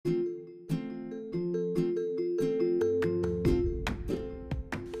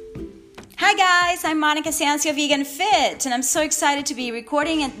Hi guys, I'm Monica Sancio, Vegan Fit, and I'm so excited to be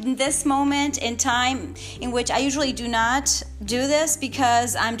recording in this moment in time in which I usually do not do this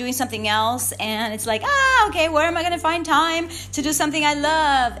because I'm doing something else, and it's like, okay, where am I going to find time to do something I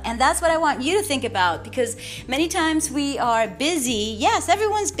love? And that's what I want you to think about, because many times we are busy. Yes,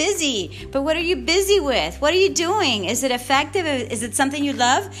 everyone's busy, but what are you busy with? What are you doing? Is it effective? Is it something you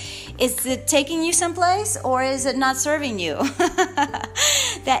love? Is it taking you someplace, or is it not serving you?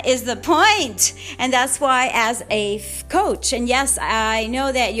 That is the point. And that's why, as a coach, and yes, I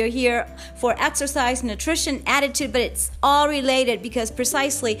know that you're here for exercise, nutrition, attitude, but it's all related, because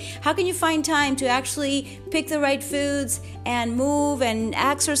precisely, how can you find time to actually pick the right foods and move and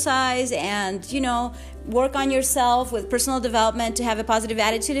exercise and, work on yourself with personal development to have a positive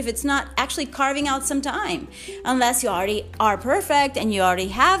attitude if it's not actually carving out some time? Unless you already are perfect and you already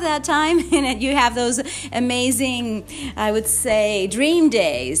have that time and you have those amazing, I would say, dream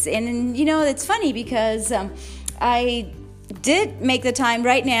days. And it's funny because I did make the time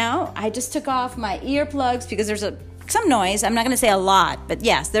right now. I just took off my earplugs because there's some noise. I'm not going to say a lot, but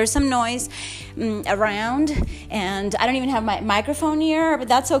yes, there's some noise around, and I don't even have my microphone here, but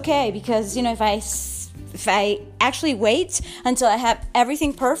that's okay, because if I actually wait until I have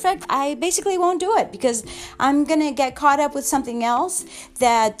everything perfect, I basically won't do it, because I'm going to get caught up with something else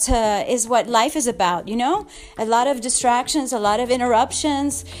that is what life is about, A lot of distractions, a lot of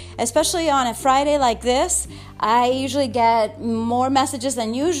interruptions, especially on a Friday like this. I usually get more messages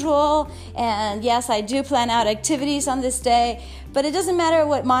than usual, and yes, I do plan out activities on this day, but it doesn't matter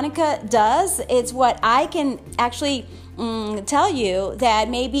what Monica does. It's what I can actually tell you that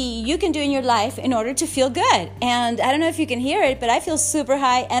maybe you can do in your life in order to feel good. And I don't know if you can hear it, but I feel super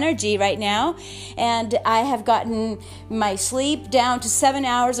high energy right now, and I have gotten my sleep down to 7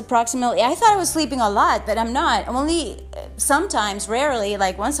 hours approximately. I thought I was sleeping a lot, but I'm not. I'm only sometimes, rarely,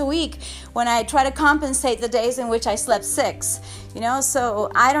 like once a week, when I try to compensate the days in which I slept 6.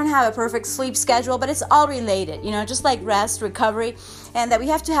 So I don't have a perfect sleep schedule, but it's all related, just like rest, recovery, and that we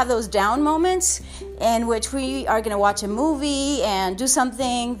have to have those down moments in which we are going to watch a movie and do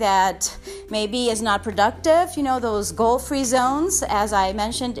something that maybe is not productive, those goal-free zones, as I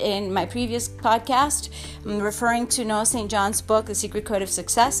mentioned in my previous podcast, referring to Noah St. John's book, The Secret Code of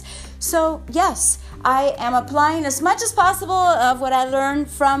Success. So yes, I am applying as much as possible of what I learned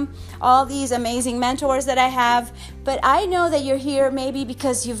from all these amazing mentors that I have. But I know that you're here maybe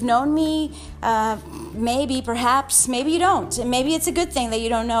because you've known me, maybe, perhaps, maybe you don't. And maybe it's a good thing that you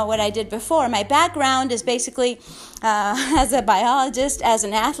don't know what I did before. My background is basically as a biologist, as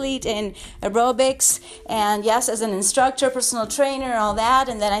an athlete in aerobics, and yes, as an instructor, personal trainer, all that.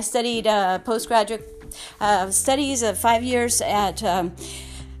 And then I studied postgraduate studies of 5 years at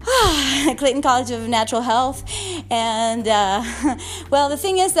Clayton College of Natural Health. And well, the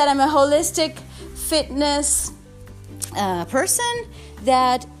thing is that I'm a holistic fitness person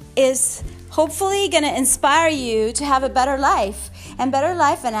that is hopefully going to inspire you to have a better life. And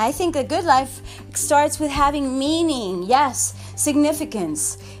I think a good life starts with having meaning. Yes,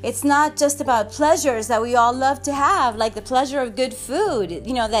 significance. It's not just about pleasures that we all love to have, like the pleasure of good food,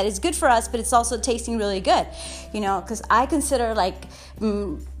 that is good for us, but it's also tasting really good, because I consider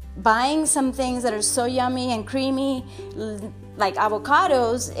buying some things that are so yummy and creamy, like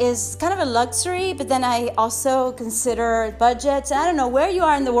avocados, is kind of a luxury, but then I also consider budgets. I don't know where you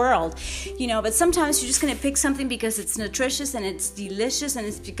are in the world, but sometimes you're just going to pick something because it's nutritious and it's delicious and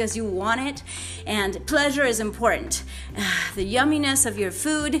it's because you want it. And pleasure is important. The yumminess of your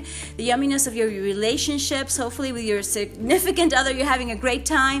food, the yumminess of your relationships, hopefully with your significant other, you're having a great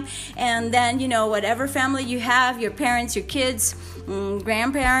time. And then, whatever family you have, your parents, your kids,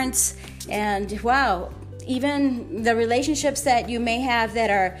 grandparents, and wow, even the relationships that you may have that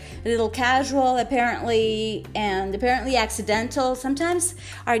are a little casual, apparently accidental, sometimes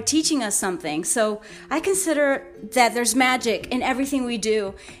are teaching us something. So I consider that there's magic in everything we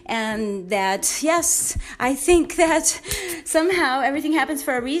do, and that, yes, I think that somehow everything happens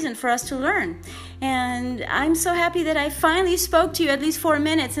for a reason, for us to learn. And I'm so happy that I finally spoke to you at least 4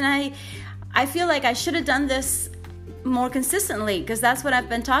 minutes, and I feel like I should have done this more consistently, because that's what I've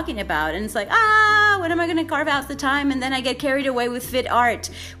been talking about. And it's like, when am I going to carve out the time? And then I get carried away with fit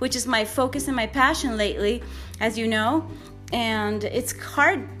art, which is my focus and my passion lately, as you know. And it's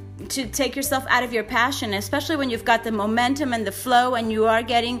hard to take yourself out of your passion, especially when you've got the momentum and the flow and you are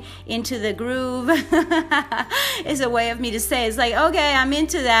getting into the groove is a way of me to say. It's like, okay, I'm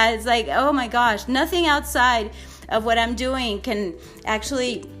into that. It's like, oh my gosh, nothing outside of what I'm doing can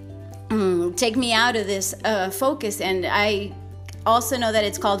actually take me out of this focus. And I also know that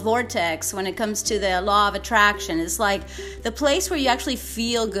it's called vortex when it comes to the law of attraction. It's like the place where you actually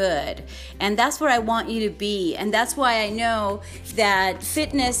feel good. And that's where I want you to be. And that's why I know that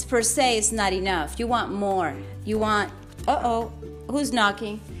fitness per se is not enough. You want more. You want, who's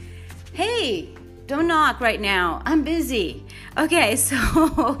knocking? Hey, don't knock right now. I'm busy. Okay, so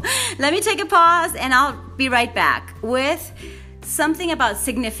let me take a pause and I'll be right back with something about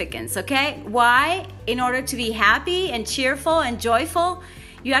significance, okay? Why? In order to be happy and cheerful and joyful,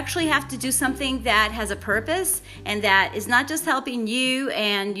 you actually have to do something that has a purpose and that is not just helping you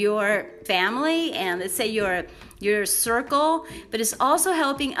and your family and let's say your circle, but it's also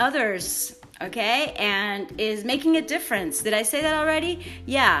helping others, okay? And is making a difference. Did I say that already?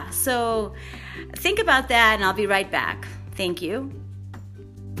 Yeah, so think about that and I'll be right back. Thank you.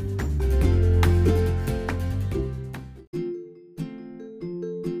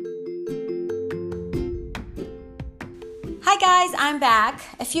 Hi guys, I'm back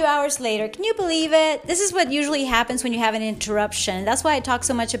a few hours later. Can you believe it? This is what usually happens when you have an interruption. That's why I talk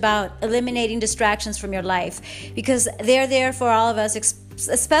so much about eliminating distractions from your life, because they're there for all of us,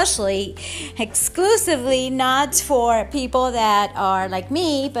 especially exclusively not for people that are like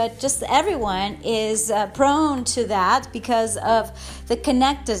me, but just everyone is prone to that because of the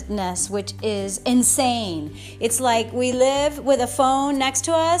connectedness, which is insane. It's like we live with a phone next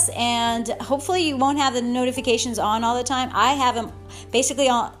to us, and hopefully you won't have the notifications on all the time. I have them basically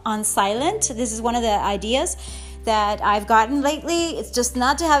on silent. This is one of the ideas that I've gotten lately. It's just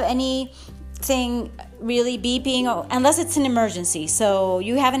not to have anything really beeping unless it's an emergency. So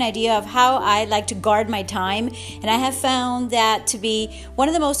you have an idea of how I like to guard my time, and I have found that to be one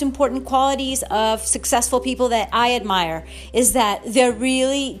of the most important qualities of successful people that I admire is that they're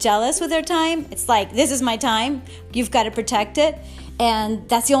really jealous with their time. It's like, this is my time, you've got to protect it. And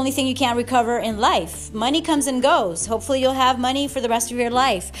that's the only thing you can't recover in life. Money comes and goes. Hopefully you'll have money for the rest of your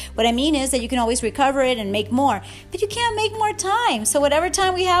life. What I mean is that you can always recover it and make more. But you can't make more time. So whatever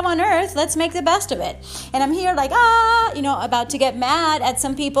time we have on earth, let's make the best of it. And I'm here like, about to get mad at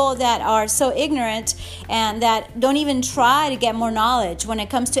some people that are so ignorant and that don't even try to get more knowledge when it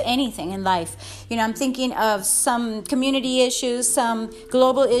comes to anything in life. I'm thinking of some community issues, some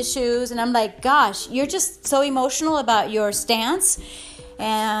global issues, and I'm like, gosh, you're just so emotional about your stance.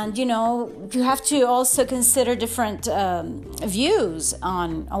 And, you have to also consider different views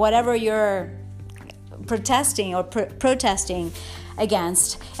on whatever you're protesting or protesting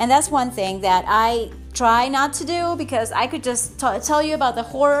against. And that's one thing that I try not to do, because I could just tell you about the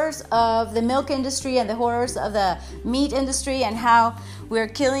horrors of the milk industry and the horrors of the meat industry and how we're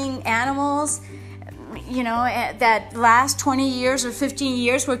killing animals. That last 20 years or 15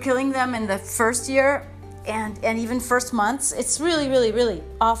 years, we're killing them in the first year and even first months. It's really, really, really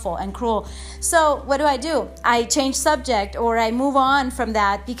awful and cruel. So what do? I change subject, or I move on from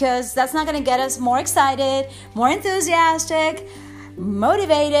that, because that's not going to get us more excited, more enthusiastic,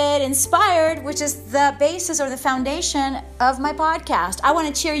 motivated, inspired, which is the basis or the foundation of my podcast. I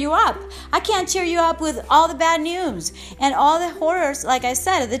want to cheer you up. I can't cheer you up with all the bad news and all the horrors, like I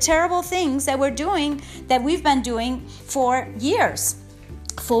said, the terrible things that we've been doing for years,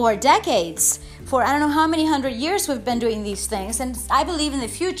 for decades, for I don't know how many 100 years we've been doing these things. And I believe in the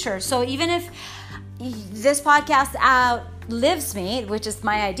future. So even if this podcast outlives me, which is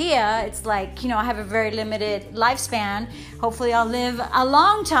my idea, it's like, I have a very limited lifespan. Hopefully I'll live a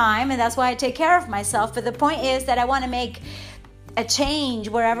long time, and that's why I take care of myself. But the point is that I want to make a change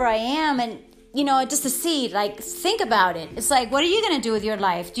wherever I am, and just a seed. Like, think about it. It's like, what are you going to do with your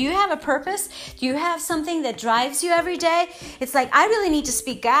life? Do you have a purpose? Do you have something that drives you every day? It's like, I really need to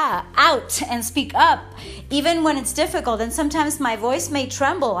speak out and speak up, even when it's difficult. And sometimes my voice may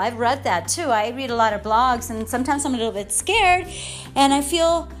tremble. I've read that too. I read a lot of blogs, and sometimes I'm a little bit scared, and I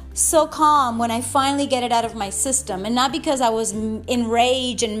feel so calm when I finally get it out of my system. And not because I was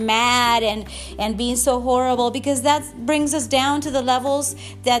enraged and mad and being so horrible, because that brings us down to the levels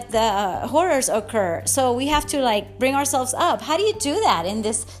that the horrors occur. So we have to bring ourselves up. How do you do that in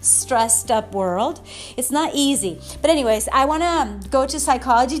this stressed up world? It's not easy. But anyways, I want to go to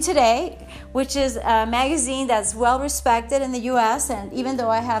Psychology Today, which is a magazine that's well respected in the US. And even though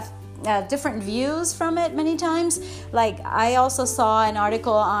I have different views from it many times. I also saw an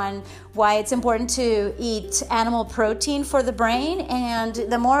article on why it's important to eat animal protein for the brain, and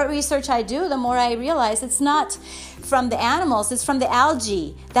the more research I do, the more I realize it's not from the animals, it's from the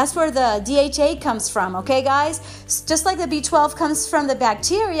algae. That's where the DHA comes from, okay guys? Just like the B12 comes from the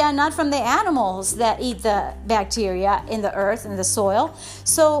bacteria, not from the animals that eat the bacteria in the earth and the soil.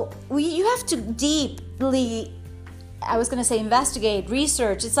 So you have to deeply I was going to say investigate,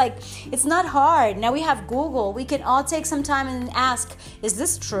 research. It's like, it's not hard. Now we have Google. We can all take some time and ask, is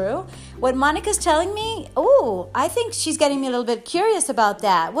this true? What Monica's telling me, I think she's getting me a little bit curious about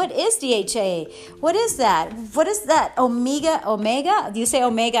that. What is DHA? What is that? What is that? Omega? Do you say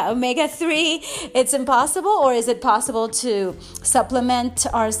omega? Omega-3? It's impossible? Or is it possible to supplement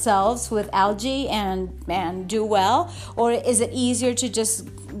ourselves with algae and do well? Or is it easier to just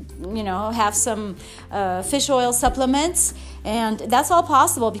have some fish oil supplements? And that's all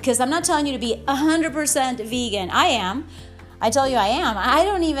possible, because I'm not telling you to be 100% vegan. I tell you I am. I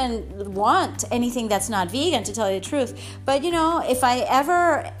don't even want anything that's not vegan, to tell you the truth. But if I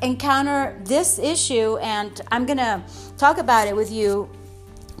ever encounter this issue, and I'm gonna talk about it with you,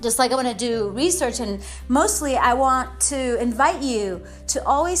 just like I want to do research, and mostly I want to invite you to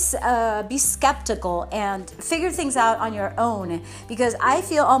always be skeptical and figure things out on your own, because I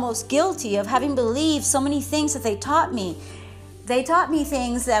feel almost guilty of having believed so many things that they taught me. They taught me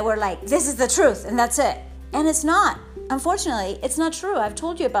things that were like, this is the truth and that's it. And it's not. Unfortunately, it's not true. I've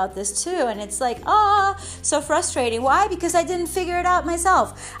told you about this too, and it's like, so frustrating. Why? Because I didn't figure it out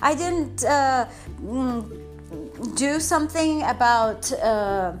myself. I didn't do something about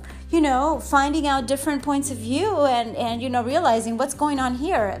finding out different points of view and realizing what's going on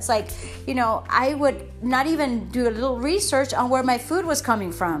here. It's like, I would not even do a little research on where my food was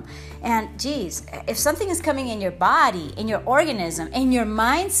coming from. And geez, if something is coming in your body, in your organism, in your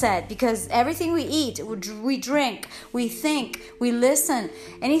mindset, because everything we eat, we drink, we think, we listen,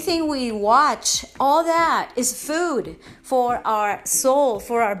 anything we watch, all that is food for our soul,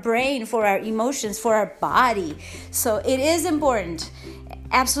 for our brain, for our emotions, for our body. So it is important,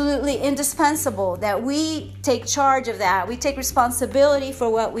 absolutely indispensable, that we take charge of that. We take responsibility for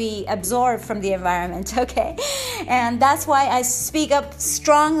what we absorb from the environment, okay? And that's why I speak up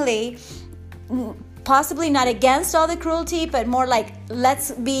strongly, possibly not against all the cruelty, but more like,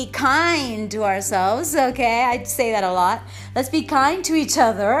 let's be kind to ourselves, okay? I say that a lot. Let's be kind to each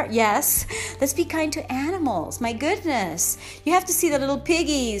other, yes. Let's be kind to animals, my goodness. You have to see the little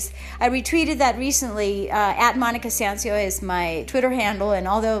piggies. I retweeted that recently. At Monica Sancio is my Twitter handle, and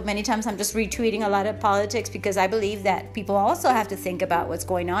although many times I'm just retweeting a lot of politics, because I believe that people also have to think about what's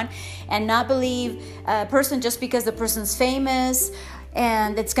going on and not believe a person just because the person's famous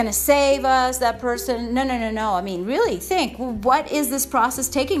and it's going to save us, that person. No. I mean, really think, what is this process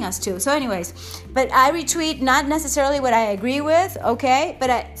taking us to? So anyways, but I retweet not necessarily what I agree with, okay? But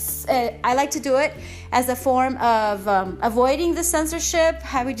I like to do it as a form of avoiding the censorship.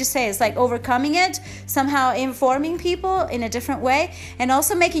 How would you say? It's like overcoming it, somehow informing people in a different way, and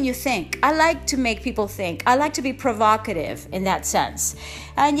also making you think. I like to make people think. I like to be provocative in that sense.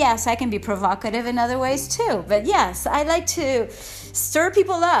 And yes, I can be provocative in other ways too. But yes, I like to stir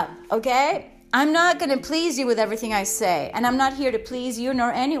people up, okay? I'm not going to please you with everything I say, and I'm not here to please you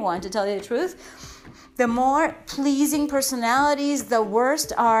nor anyone, to tell you the truth. The more pleasing personalities, the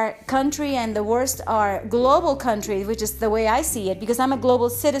worse our country and the worse our global country, which is the way I see it, because I'm a global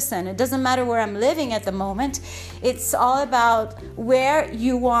citizen. It doesn't matter where I'm living at the moment. It's all about where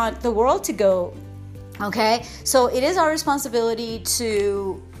you want the world to go. Okay, so it is our responsibility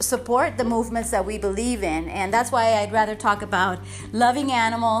to support the movements that we believe in, and that's why I'd rather talk about loving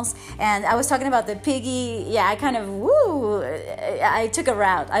animals. And I was talking about the piggy. Yeah, I took a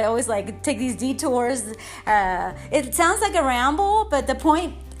route. I always take these detours. It sounds like a ramble, but the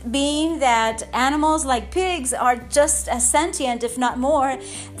point being that animals like pigs are just as sentient, if not more,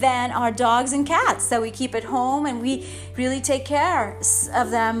 than our dogs and cats that we keep at home, and we really take care of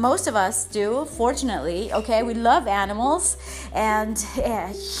them. Most of us do, fortunately, okay? We love animals, and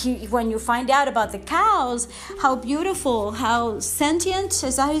when you find out about the cows, how beautiful, how sentient,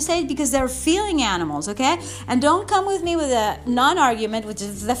 is that how you say it? Because they're feeling animals, okay? And don't come with me with a non-argument, which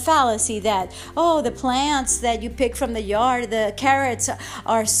is the fallacy that, the plants that you pick from the yard, the carrots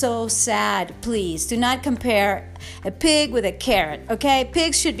are so sad. Please do not compare a pig with a carrot, okay?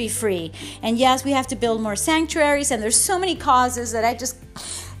 Pigs should be free. And yes, we have to build more sanctuaries, and there's so many causes that I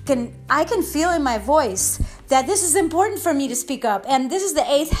can feel in my voice that this is important for me to speak up. And this is the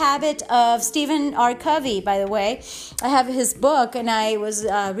 8th habit of Stephen R. Covey, by the way. I have his book, and I was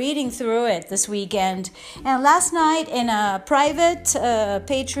reading through it this weekend. And last night in a private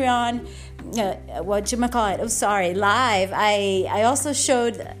Patreon live, I also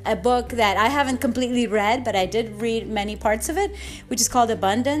showed a book that I haven't completely read, but I did read many parts of it, which is called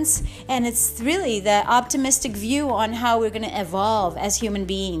Abundance. And it's really the optimistic view on how we're going to evolve as human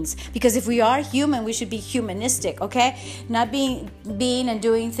beings. Because if we are human, we should be humanistic, okay? Not being and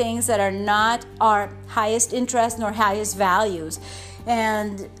doing things that are not our highest interest nor highest values.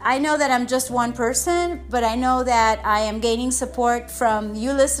 And I know that I'm just one person, but I know that I am gaining support from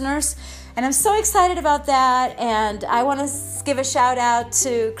you listeners. And I'm so excited about that. And I want to give a shout out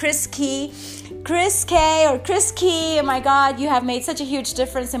to Chris Key. Chris K or Chris Key, oh my God, you have made such a huge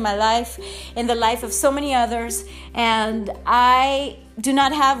difference in my life, in the life of so many others. And I do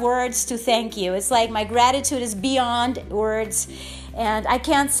not have words to thank you. It's like my gratitude is beyond words. And I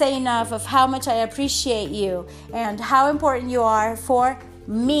can't say enough of how much I appreciate you and how important you are for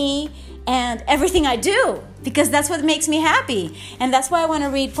me and everything I do, because that's what makes me happy. And that's why I want to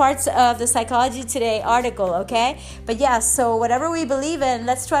read parts of the Psychology Today article, okay? But yeah, so whatever we believe in,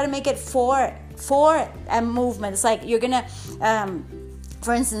 let's try to make it for a movement. It's like you're going to...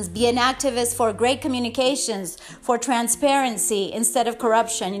 for instance, be an activist for great communications, for transparency instead of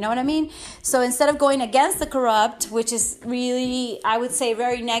corruption. You know what I mean? So instead of going against the corrupt, which is really, I would say,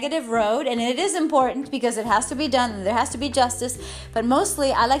 very negative road, and it is important because it has to be done and there has to be justice, but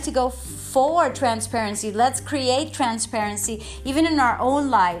mostly I like to go for transparency. Let's create transparency even in our own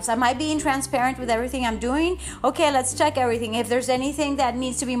lives. Am I being transparent with everything I'm doing? Okay, let's check everything. If there's anything that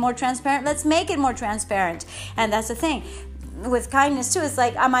needs to be more transparent, let's make it more transparent. And that's the thing. With kindness too, it's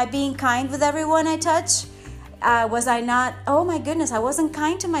like, am I being kind with everyone I touch? Was I not? Oh my goodness, I wasn't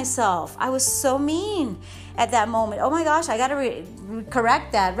kind to myself. I was so mean at that moment. Oh my gosh, I got to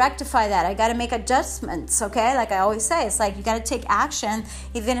correct that, rectify that. I got to make adjustments, okay? Like I always say, it's like you got to take action,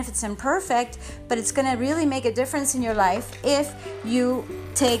 even if it's imperfect, but it's going to really make a difference in your life if you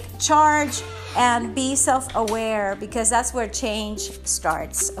take charge and be self-aware, because that's where change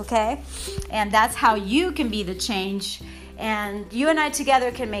starts, okay? And that's how you can be the change. And you and I together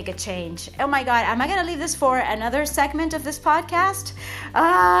can make a change. Oh my God, am I going to leave this for another segment of this podcast?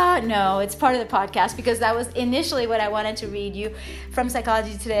 No, it's part of the podcast because that was initially what I wanted to read you from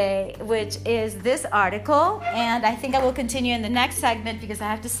Psychology Today, which is this article. And I think I will continue in the next segment because I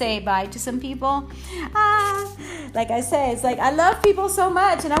have to say bye to some people. Like I say, it's like I love people so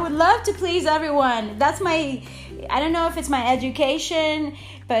much and I would love to please everyone. That's my... I don't know if it's my education,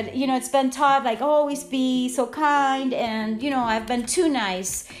 but, you know, it's been taught like always be so kind and, you know, I've been too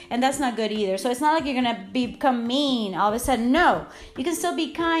nice and that's not good either. So it's not like you're going to become mean all of a sudden. No, you can still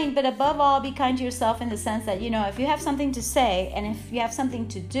be kind, but above all, be kind to yourself in the sense that, you know, if you have something to say and if you have something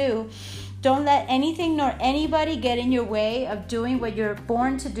to do, don't let anything nor anybody get in your way of doing what you're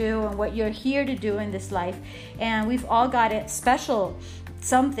born to do and what you're here to do in this life. And we've all got it special,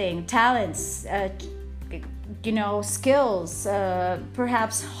 something, talents, you know, skills,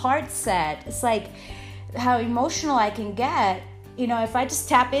 perhaps heart set. It's like how emotional I can get. You know, if I just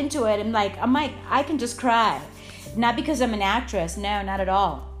tap into it, I can just cry. Not because I'm an actress, no, not at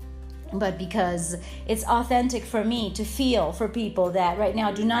all. But because it's authentic for me to feel for people that right now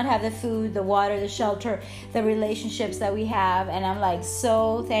do not have the food, the water, the shelter, the relationships that we have. And I'm like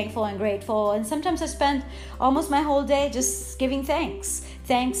so thankful and grateful. And sometimes I spend almost my whole day just giving thanks.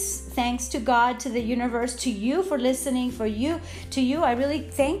 Thanks to God, to the universe, to you for listening, to you. I really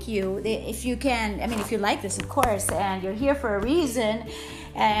thank you. If you can, if you like this, of course, and you're here for a reason,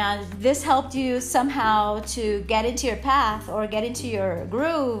 and this helped you somehow to get into your path or get into your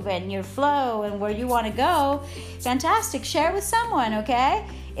groove and your flow and where you want to go, fantastic. Share it with someone, okay?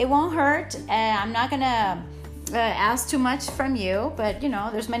 It won't hurt. I'm not going to ask too much from you, but, you know,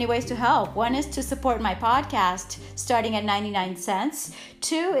 there's many ways to help. One is to support my podcast starting at 99 cents.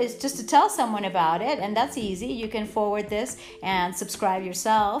 2 is just to tell someone about it, and that's easy. You can forward this and subscribe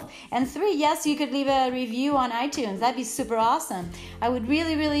yourself. And 3, yes, you could leave a review on iTunes. That'd be super awesome. I would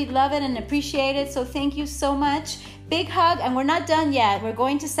really, really love it and appreciate it. So thank you so much. Big hug, and we're not done yet. We're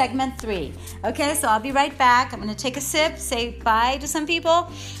going to segment 3. Okay, so I'll be right back. I'm going to take a sip, say bye to some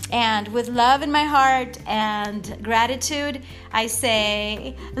people, and with love in my heart and gratitude, I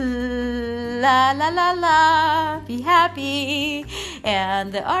say la la la la, be happy.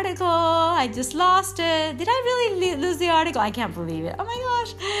 And the article, I just lost it. Did I really lose the article? I can't believe it. Oh my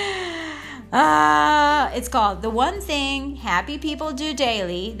gosh. It's called The One Thing Happy People Do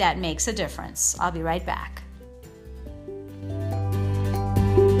Daily That Makes a Difference. I'll be right back.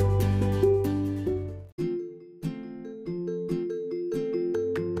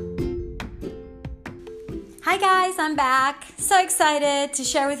 Hi guys, I'm back. So excited to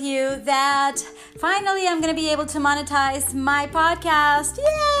share with you that finally I'm going to be able to monetize my podcast. Yay!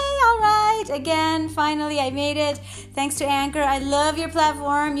 All right. Again, finally I made it. Thanks to Anchor. I love your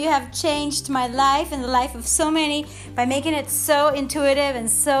platform. You have changed my life and the life of so many by making it so intuitive and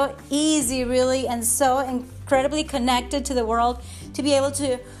so easy, really, and so incredibly connected to the world to be able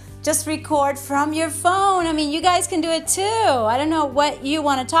to just record from your phone. You guys can do it too. I don't know what you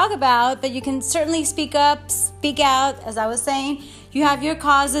want to talk about, but you can certainly speak up, speak out. As I was saying, You have your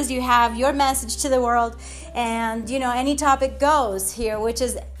causes, you have your message to the world, and any topic goes here, which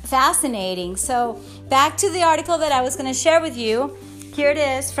is fascinating. So back to the article that I was going to share with you. Here it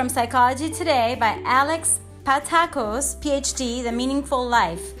is from Psychology Today by Alex Patakos, PhD, The Meaningful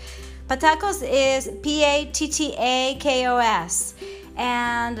Life. Patakos is Pattakos.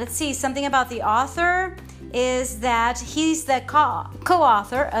 And let's see, something about the author is that he's the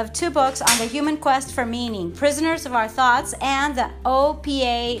co-author of 2 books on the human quest for meaning, Prisoners of Our Thoughts and the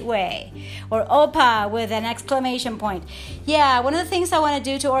OPA Way, or OPA with an exclamation point. Yeah, one of the things I want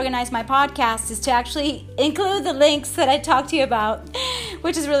to do to organize my podcast is to actually include the links that I talked to you about,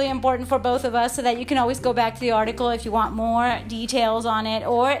 which is really important for both of us, so that you can always go back to the article if you want more details on it,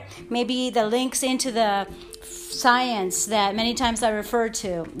 or maybe the links into the science that many times I refer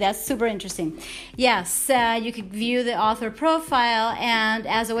to. That's super interesting. Yes, you could view the author profile, and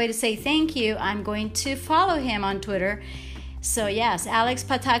as a way to say thank you, I'm going to follow him on Twitter. So yes, Alex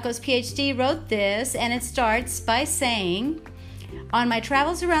Patakos, PhD, wrote this, and it starts by saying, on my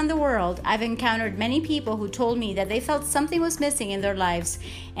travels around the world, I've encountered many people who told me that they felt something was missing in their lives,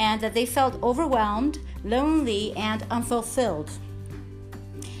 and that they felt overwhelmed, lonely, and unfulfilled.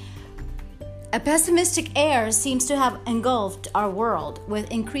 A pessimistic air seems to have engulfed our world,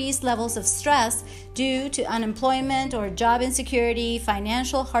 with increased levels of stress due to unemployment or job insecurity,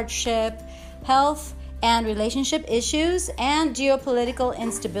 financial hardship, health and relationship issues, and geopolitical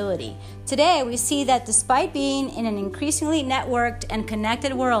instability. Today, we see that despite being in an increasingly networked and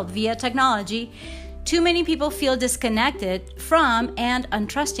connected world via technology, too many people feel disconnected from and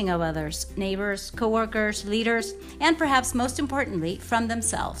untrusting of others, neighbors, coworkers, leaders, and perhaps most importantly, from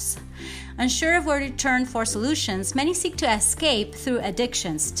themselves. Unsure of where to turn for solutions, many seek to escape through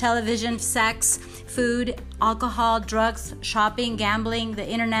addictions: television, sex, food, alcohol, drugs, shopping, gambling, the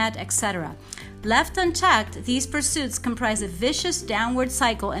internet, etc. Left unchecked, these pursuits comprise a vicious downward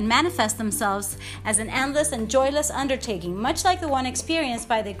cycle and manifest themselves as an endless and joyless undertaking, much like the one experienced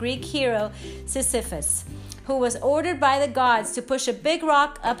by the Greek hero Sisyphus, who was ordered by the gods to push a big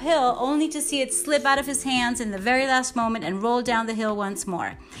rock uphill only to see it slip out of his hands in the very last moment and roll down the hill once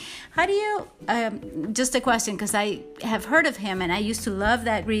more. How do you, just a question, because I have heard of him and I used to love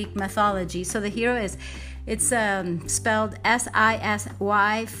that Greek mythology. So the hero it's spelled Sisyphus.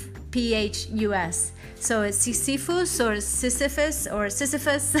 So it's Sisyphus or Sisyphus or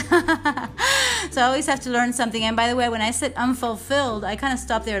Sisyphus. So I always have to learn something. And by the way, when I said unfulfilled, I kind of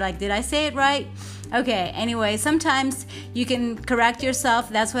stopped there like, did I say it right? Okay, anyway, sometimes you can correct yourself.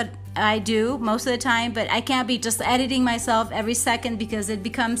 That's what I do most of the time, but I can't be just editing myself every second, because it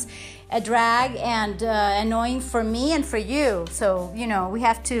becomes a drag and annoying for me and for you. So, we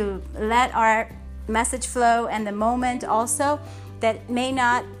have to let our message flow, and the moment also that may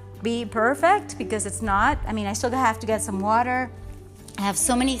not be perfect, because it's not. I still have to get some water. I have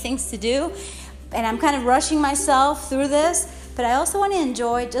so many things to do, and I'm kind of rushing myself through this. But I also want to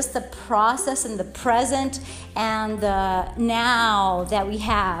enjoy just the process and the present and the now that we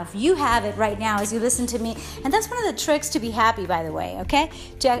have. You have it right now as you listen to me. And that's one of the tricks to be happy, by the way, okay?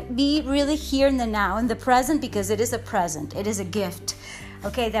 To be really here in the now, in the present, because it is a present. It is a gift,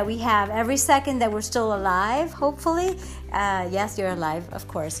 okay, that we have every second that we're still alive, hopefully. Yes, you're alive, of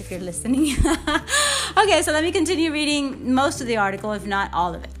course, if you're listening. Okay, so let me continue reading most of the article, if not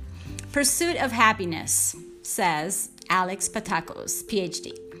all of it. Pursuit of happiness, says Alex Patakos,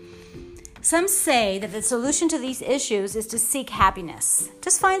 PhD. Some say that the solution to these issues is to seek happiness.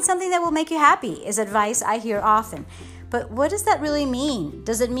 Just find something that will make you happy, is advice I hear often. But what does that really mean?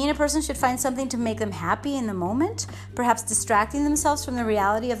 Does it mean a person should find something to make them happy in the moment, perhaps distracting themselves from the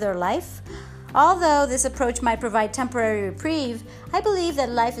reality of their life? Although this approach might provide temporary reprieve, I believe that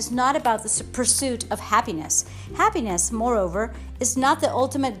life is not about the pursuit of happiness. Happiness, moreover, is not the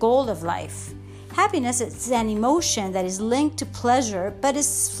ultimate goal of life. Happiness is an emotion that is linked to pleasure, but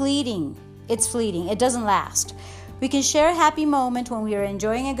is fleeting. It's fleeting. It doesn't last. We can share a happy moment when we are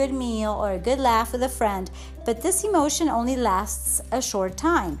enjoying a good meal or a good laugh with a friend, but this emotion only lasts a short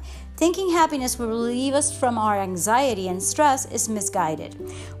time. Thinking happiness will relieve us from our anxiety and stress is misguided.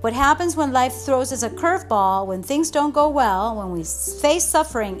 What happens when life throws us a curveball, when things don't go well, when we face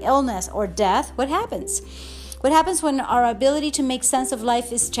suffering, illness, or death? What happens? What happens when our ability to make sense of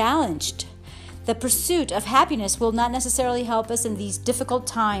life is challenged? The pursuit of happiness will not necessarily help us in these difficult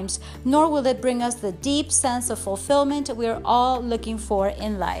times, nor will it bring us the deep sense of fulfillment we are all looking for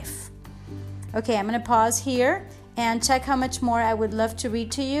in life. Okay, I'm going to pause here and check how much more I would love to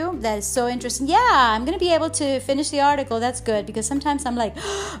read to you. That is so interesting. Yeah, I'm going to be able to finish the article. That's good, because sometimes I'm like,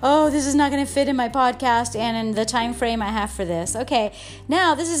 oh, this is not going to fit in my podcast and in the time frame I have for this. Okay,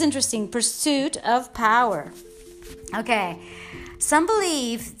 now this is interesting. Pursuit of power. Okay. Some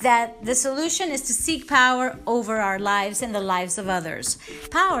believe that the solution is to seek power over our lives and the lives of others.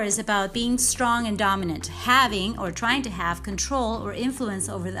 Power is about being strong and dominant, having or trying to have control or influence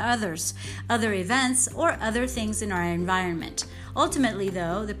over the others, other events, or other things in our environment. Ultimately,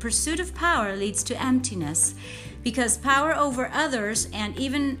 though, the pursuit of power leads to emptiness, because power over others and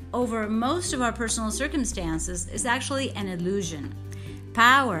even over most of our personal circumstances is actually an illusion.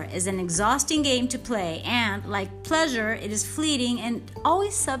 Power is an exhausting game to play, and like pleasure, it is fleeting and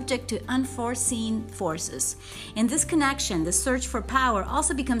always subject to unforeseen forces. In this connection, the search for power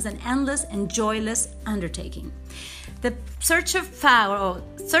also becomes an endless and joyless undertaking. The search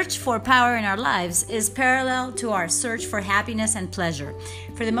for power in our lives is parallel to our search for happiness and pleasure.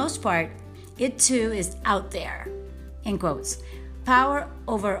 For the most part, it too is out there, in quotes. Power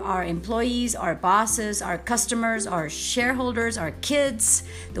over our employees, our bosses, our customers, our shareholders, our kids,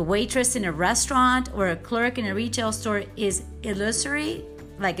 the waitress in a restaurant, or a clerk in a retail store is illusory,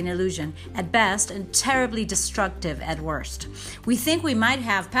 like an illusion, at best, and terribly destructive at worst. We think we might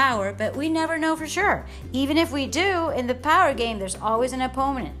have power, but we never know for sure. Even if we do, in the power game, there's always an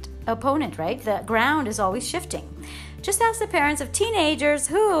opponent, right? The ground is always shifting. Just ask the parents of teenagers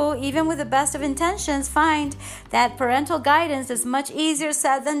who, even with the best of intentions, find that parental guidance is much easier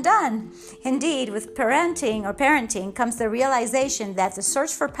said than done. Indeed, with parenting comes the realization that the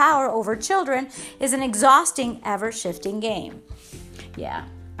search for power over children is an exhausting, ever-shifting game. Yeah,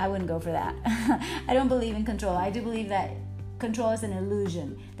 I wouldn't go for that. I don't believe in control. I do believe that control is an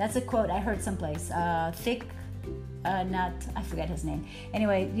illusion. That's a quote I heard someplace. I forget his name.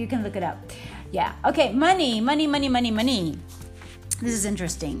 Anyway, you can look it up. Yeah. Okay. Money. This is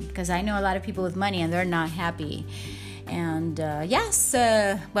interesting because I know a lot of people with money and they're not happy. And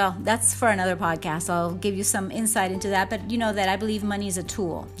well, that's for another podcast. I'll give you some insight into that. But you know that I believe money is a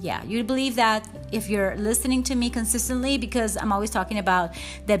tool. Yeah, you believe that if you're listening to me consistently, because I'm always talking about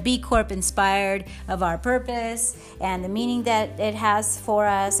the B Corp inspired of our purpose and the meaning that it has for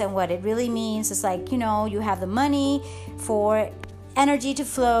us and what it really means. It's like, you have the money for energy to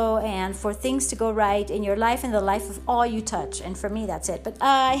flow and for things to go right in your life and the life of all you touch. And for me, that's it. But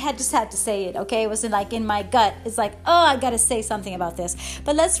I just had to say it, okay? It wasn't like in my gut. It's like, I got to say something about this.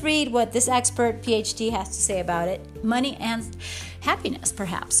 But let's read what this expert PhD has to say about it. Money and happiness,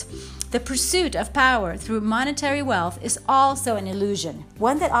 perhaps. The pursuit of power through monetary wealth is also an illusion,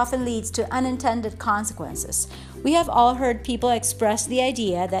 one that often leads to unintended consequences. We have all heard people express the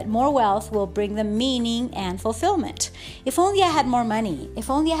idea that more wealth will bring them meaning and fulfillment. If only I had more money. If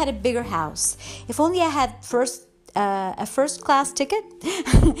only I had a bigger house. If only I had a first-class ticket.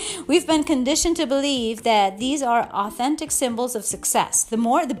 We've been conditioned to believe that these are authentic symbols of success. The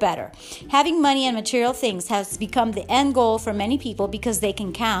more, the better. Having money and material things has become the end goal for many people because they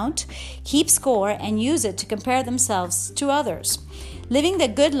can count, keep score, and use it to compare themselves to others. Living the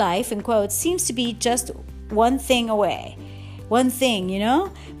good life, in quotes, seems to be just one thing away. One thing,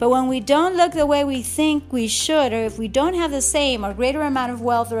 But when we don't look the way we think we should, or if we don't have the same or greater amount of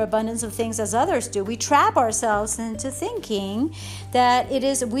wealth or abundance of things as others do, we trap ourselves into thinking that it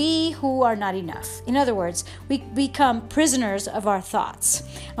is we who are not enough. In other words, we become prisoners of our thoughts.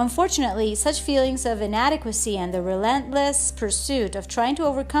 Unfortunately, such feelings of inadequacy and the relentless pursuit of trying to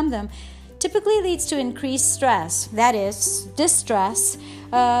overcome them typically leads to increased stress, that is, distress,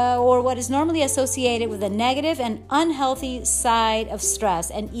 or what is normally associated with the negative and unhealthy side of stress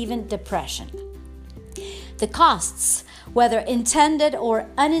and even depression. The costs, whether intended or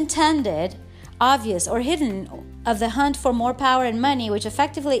unintended, obvious or hidden, of the hunt for more power and money, which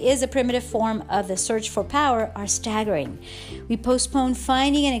effectively is a primitive form of the search for power, are staggering. We postpone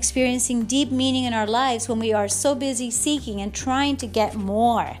finding and experiencing deep meaning in our lives when we are so busy seeking and trying to get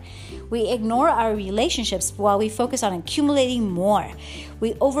more. We ignore our relationships while we focus on accumulating more.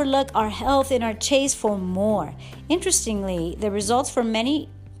 We overlook our health in our chase for more. Interestingly, the results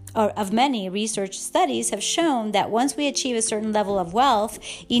of many research studies have shown that once we achieve a certain level of wealth,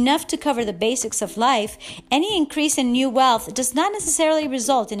 enough to cover the basics of life, any increase in new wealth does not necessarily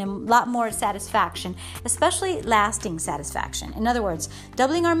result in a lot more satisfaction, especially lasting satisfaction. In other words,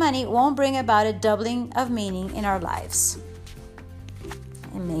 doubling our money won't bring about a doubling of meaning in our lives.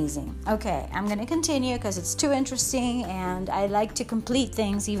 Amazing. Okay, I'm going to continue because it's too interesting and I like to complete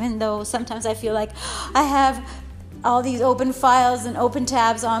things, even though sometimes I feel like I have all these open files and open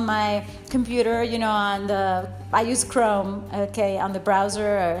tabs on my computer, I use Chrome, okay, on the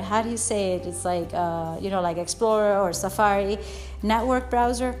browser, or how do you say it? It's like, like Explorer or Safari, network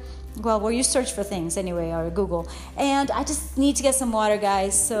browser. Well, where you search for things anyway, or Google. And I just need to get some water,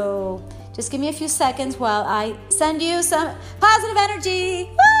 guys, so just give me a few seconds while I send you some positive energy.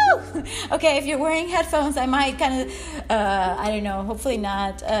 Woo! Okay, if you're wearing headphones, I might kind of, I don't know, hopefully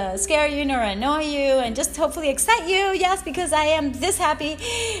not scare you nor annoy you, and just hopefully excite you. Yes, because I am this happy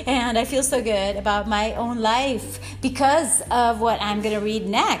and I feel so good about my own life because of what I'm going to read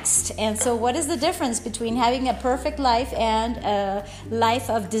next. And so what is the difference between having a perfect life and a life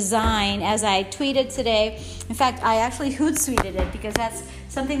of design, as I tweeted today? In fact, I actually Hootsuited it because that's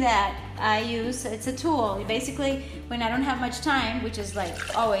something that I use. It's a tool. Basically, when I don't have much time, which is like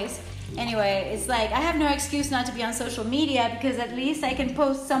always, anyway, it's like I have no excuse not to be on social media because at least I can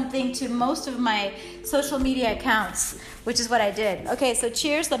post something to most of my social media accounts, which is what I did. Okay, so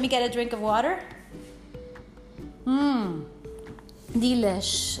cheers. Let me get a drink of water.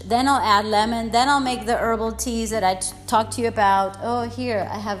 Delish. Then I'll add lemon. Then I'll make the herbal teas that I talked to you about. Oh, here,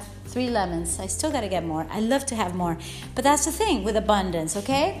 I have 3 lemons. I still got to get more. I love to have more. But that's the thing with abundance,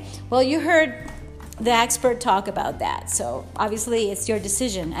 okay? Well, you heard the expert talk about that. So obviously it's your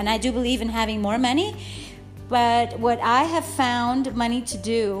decision. And I do believe in having more money. But what I have found money to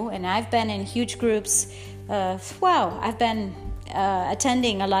do, and I've been in huge groups, I've been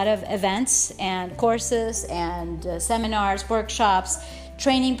attending a lot of events and courses and seminars, workshops,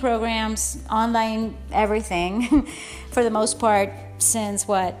 training programs, online, everything for the most part since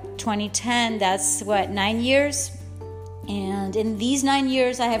 2010. That's 9 years. And in these 9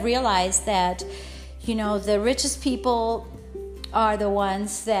 years, I have realized that, the richest people are the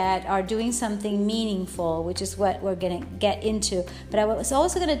ones that are doing something meaningful, which is what we're going to get into. But I was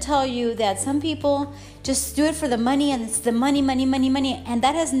also going to tell you that some people just do it for the money, and it's the money, and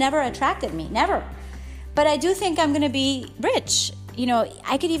that has never attracted me, never. But I do think I'm going to be rich.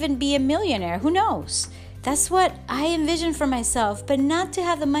 I could even be a millionaire. Who knows? That's what I envision for myself, but not to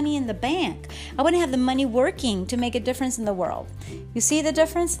have the money in the bank. I want to have the money working to make a difference in the world. You see the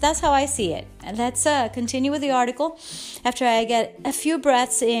difference? That's how I see it. And let's continue with the article. After I get a few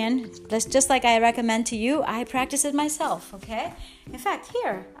breaths in, just like I recommend to you, I practice it myself, okay? In fact,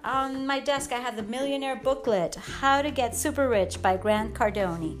 here on my desk, I have the Millionaire Booklet, How to Get Super Rich by Grant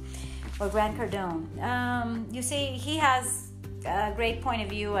Cardone. You see, he has a great point of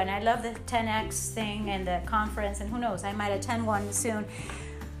view, and I love the 10X thing and the conference, and who knows, I might attend one soon.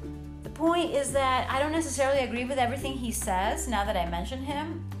 The point is that I don't necessarily agree with everything he says now that I mention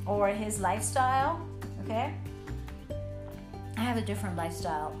him or his lifestyle, okay? I have a different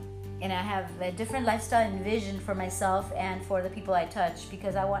lifestyle, and I have a different lifestyle and vision for myself and for the people I touch,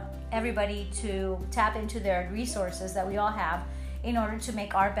 because I want everybody to tap into their resources that we all have in order to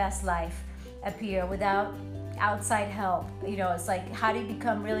make our best life appear without outside help. It's like, how do you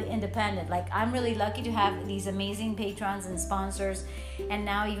become really independent? Like, I'm really lucky to have these amazing patrons and sponsors, and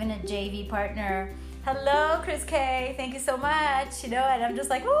now even a JV partner. Hello, Chris K. Thank you so much. And I'm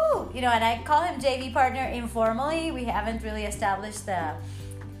just like, woo, and I call him JV partner informally. We haven't really established the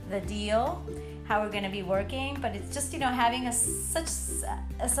deal, how we're going to be working, but it's just, having such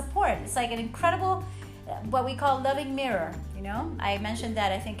a support. It's like an incredible, what we call loving mirror. I mentioned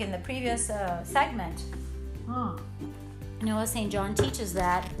that, I think, in the previous segment. Noah St. John teaches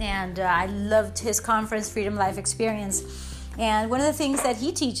that, and I loved his conference, Freedom Life Experience. And one of the things that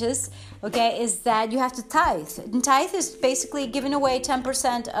he teaches, is that you have to tithe. And tithe is basically giving away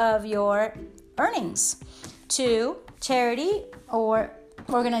 10% of your earnings to charity or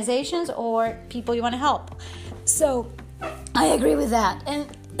organizations or people you want to help. So I agree with that. And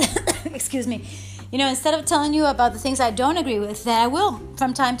excuse me. Instead of telling you about the things I don't agree with, that I will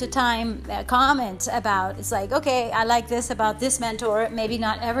from time to time comment about. It's like, okay, I like this about this mentor, maybe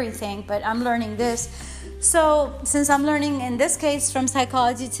not everything, but I'm learning this. So since I'm learning in this case from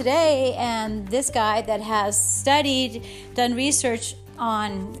Psychology Today, and this guy that has studied, done research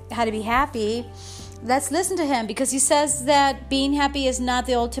on how to be happy, let's listen to him, because he says that being happy is not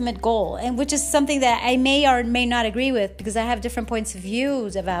the ultimate goal, and which is something that I may or may not agree with, because I have different points of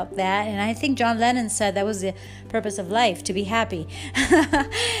views about that. And I think John Lennon said that was the purpose of life, to be happy.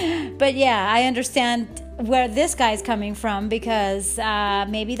 But yeah, I understand where this guy's coming from, because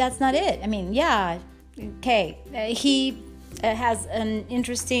maybe that's not it. I mean, yeah, okay, he has an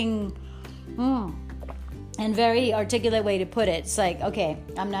interesting and very articulate way to put it. It's like, okay,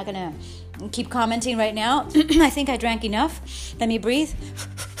 I'm not gonna keep commenting right now. I think I drank enough. Let me breathe.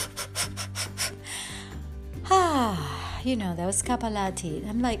 That was Kapalati.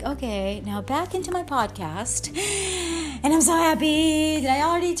 I'm like, okay, now back into my podcast. And I'm so happy. Did I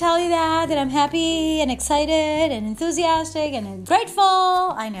already tell you that I'm happy and excited and enthusiastic and grateful?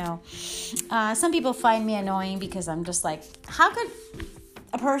 I know. Some people find me annoying because I'm just like, how could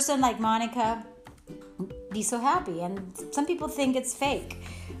a person like Monica be so happy? And some people think it's fake.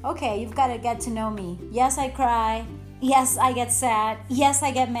 Okay, you've got to get to know me. Yes, I cry. Yes, I get sad. Yes,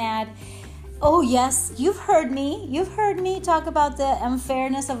 I get mad. Oh, yes, you've heard me. You've heard me talk about the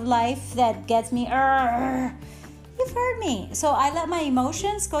unfairness of life that gets me. You've heard me. So I let my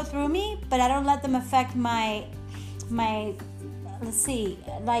emotions go through me, but I don't let them affect my let's see,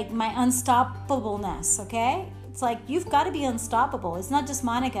 like my unstoppableness, okay? It's like you've got to be unstoppable. It's not just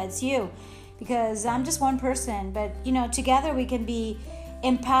Monica, it's you. Because I'm just one person, but together we can be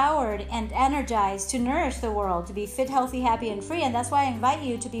empowered and energized to nourish the world, to be fit, healthy, happy, and free. And that's why I invite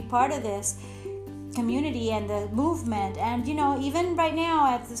you to be part of this community and the movement. And even right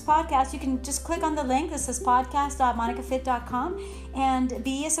now at this podcast, you can just click on the link that says podcast.monicafit.com and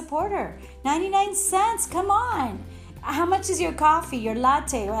be a supporter. 99 cents, come on. How much is your coffee, your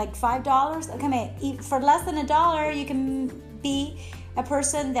latte? Like $5? Okay, for less than $1, you can be a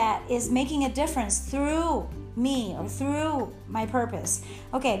person that is making a difference through me or through my purpose.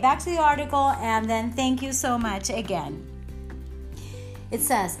 Okay, back to the article, and then thank you so much again. It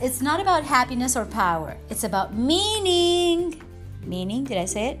says, it's not about happiness or power. It's about meaning. Meaning, did I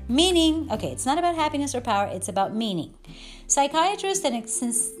say it? Meaning. Okay, it's not about happiness or power. It's about meaning. Psychiatrist and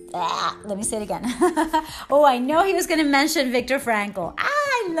let me say it again. Oh, I know he was going to mention Viktor Frankl.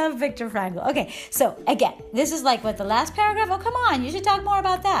 I love Viktor Frankl. Okay, so again, this is like what the last paragraph. Oh, come on, you should talk more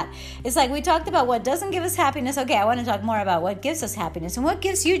about that. It's like we talked about what doesn't give us happiness. Okay, I want to talk more about what gives us happiness and what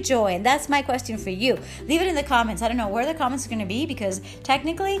gives you joy. And that's my question for you. Leave it in the comments. I don't know where the comments are going to be because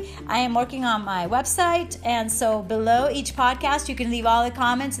technically I am working on my website. And so below each podcast, you can leave all the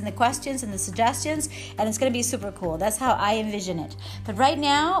comments and the questions and the suggestions. And it's going to be super cool. That's how I envision it. But right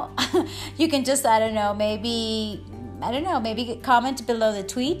now, you can just, maybe comment below the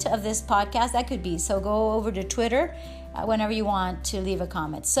tweet of this podcast. That could be. So go over to Twitter whenever you want to leave a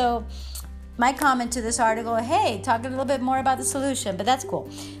comment. So my comment to this article, hey, talk a little bit more about the solution, but that's cool.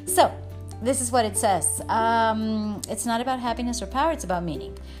 So this is what it says. It's not about happiness or power, it's about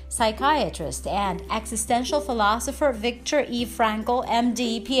meaning. Psychiatrist and existential philosopher Viktor E. Frankl,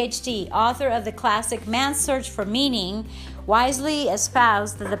 MD, PhD, author of the classic Man's Search for Meaning, wisely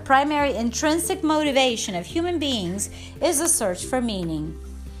espoused that the primary intrinsic motivation of human beings is the search for meaning.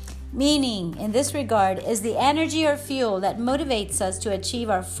 Meaning, in this regard, is the energy or fuel that motivates us to achieve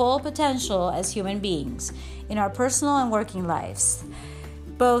our full potential as human beings in our personal and working lives,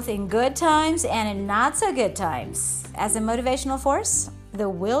 both in good times and in not so good times. As a motivational force, the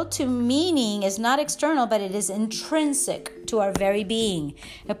will to meaning is not external, but it is intrinsic to our very being,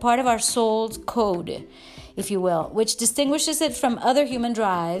 a part of our soul's code, if you will, which distinguishes it from other human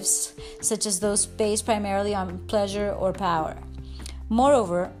drives, such as those based primarily on pleasure or power.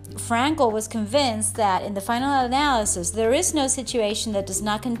 Moreover, Frankl was convinced that in the final analysis, there is no situation that does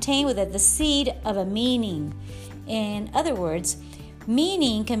not contain with it the seed of a meaning. In other words,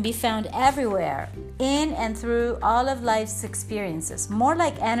 meaning can be found everywhere, in and through all of life's experiences, more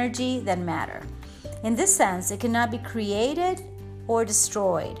like energy than matter. In this sense, it cannot be created or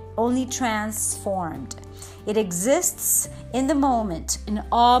destroyed, only transformed. It exists in the moment, in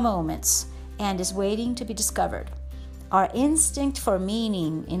all moments, and is waiting to be discovered. Our instinct for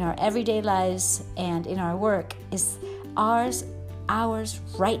meaning in our everyday lives and in our work is ours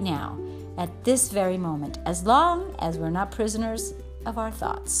right now, at this very moment, as long as we're not prisoners of our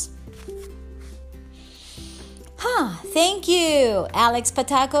thoughts. Thank you, Alex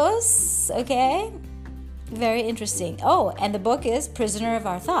Patakos. Okay, very interesting. Oh, and the book is Prisoner of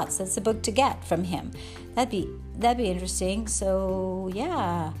Our Thoughts. That's the book to get from him. That'd be interesting. So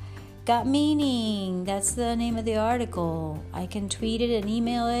yeah, got meaning. That's the name of the article. I can tweet it and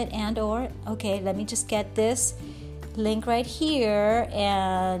email it okay, let me just get this link right here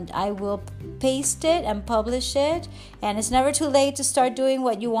and I will paste it and publish it. And it's never too late to start doing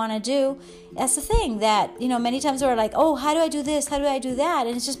what you want to do. That's the thing that, many times we're like, oh, how do I do this? How do I do that?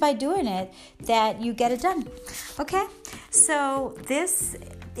 And it's just by doing it that you get it done. Okay, so this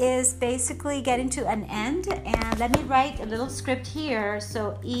is basically getting to an end, and let me write a little script here.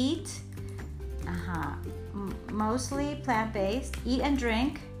 So eat, mostly plant-based, eat and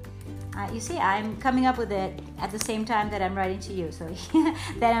drink. You see, I'm coming up with it at the same time that I'm writing to you, so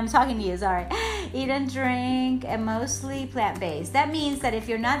that I'm talking to you, sorry. Eat and drink, and mostly plant-based. That means that if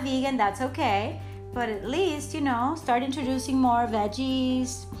you're not vegan, that's okay, but at least, start introducing more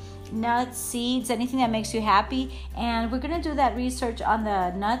veggies, nuts, seeds, anything that makes you happy. And we're going to do that research on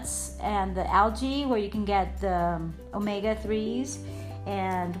the nuts and the algae, where you can get the omega-3s,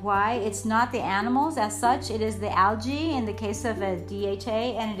 and why it's not the animals as such, it is the algae in the case of a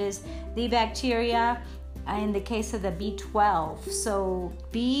DHA, and it is the bacteria in the case of the B12. So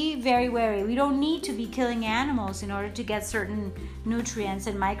be very wary. We don't need to be killing animals in order to get certain nutrients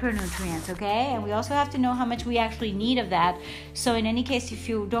and micronutrients, okay? And we also have to know how much we actually need of that. So in any case, if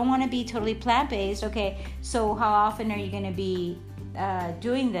you don't want to be totally plant-based, okay, so how often are you going to be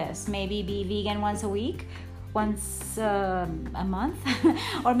doing this? Maybe be vegan once a week, once a month,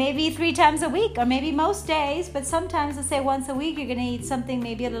 or maybe 3 times a week, or maybe most days, but sometimes, let's say once a week, you're going to eat something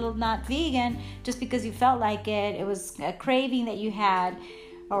maybe a little not vegan just because you felt like it was a craving that you had,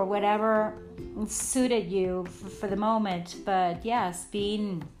 or whatever suited you for the moment. But yes,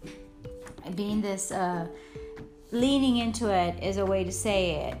 being this leaning into it is a way to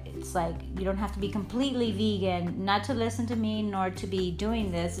say it. It's like you don't have to be completely vegan, not to listen to me, nor to be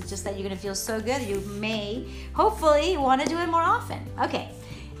doing this. It's just that you're going to feel so good. You may, hopefully, want to do it more often. Okay.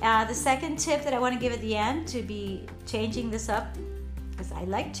 The second tip that I want to give at the end to be changing this up, because I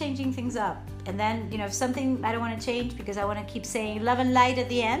like changing things up. And then, if something I don't want to change because I want to keep saying love and light at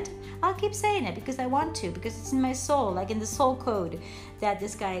the end, I'll keep saying it because I want to, because it's in my soul, like in the soul code that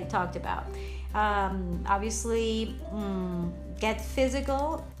this guy talked about. Obviously, get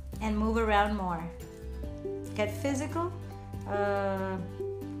physical and move around more. Get physical,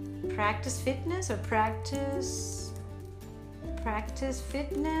 practice fitness, or practice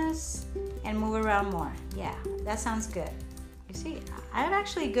fitness and move around more. Yeah, that sounds good. You see, I'm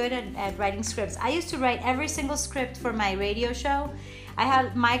actually good at writing scripts. I used to write every single script for my radio show. I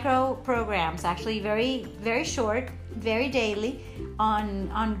had micro programs, actually very, very short, very daily,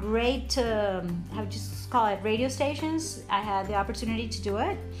 on great, how would you call it, radio stations. I had the opportunity to do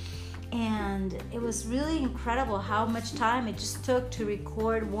it. And it was really incredible how much time it just took to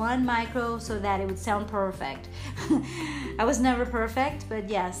record one micro so that it would sound perfect. I was never perfect, but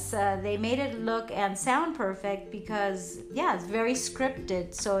yes, they made it look and sound perfect because, yeah, it's very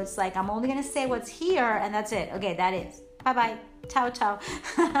scripted. So it's like, I'm only going to say what's here and that's it. Okay, that is. Bye-bye. Ciao.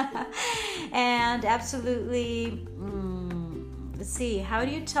 And absolutely, let's see, how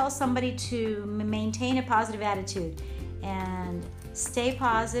do you tell somebody to maintain a positive attitude and stay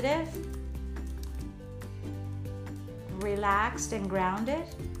positive, relaxed and grounded?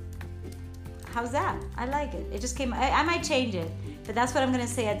 How's that? I like it. It just came, I might change it, but that's what I'm going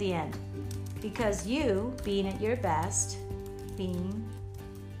to say at the end. Because you, being at your best, being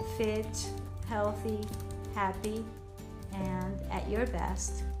fit, healthy, happy, and at your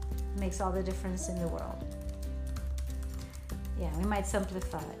best makes all the difference in the world. Yeah, we might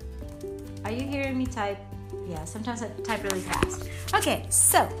simplify it. Are you hearing me type? Yeah, sometimes I type really fast. Okay,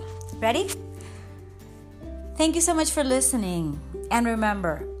 so, ready? Thank you so much for listening. And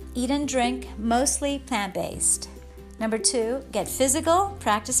remember, eat and drink mostly plant-based. Number 2, get physical,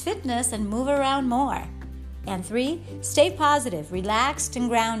 practice fitness, and move around more. And 3, stay positive, relaxed, and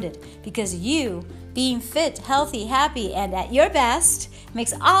grounded, because you, being fit, healthy, happy, and at your best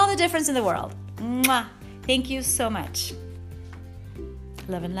makes all the difference in the world. Mwah! Thank you so much.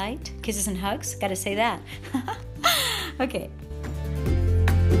 Love and light, kisses and hugs. Gotta say that. Okay.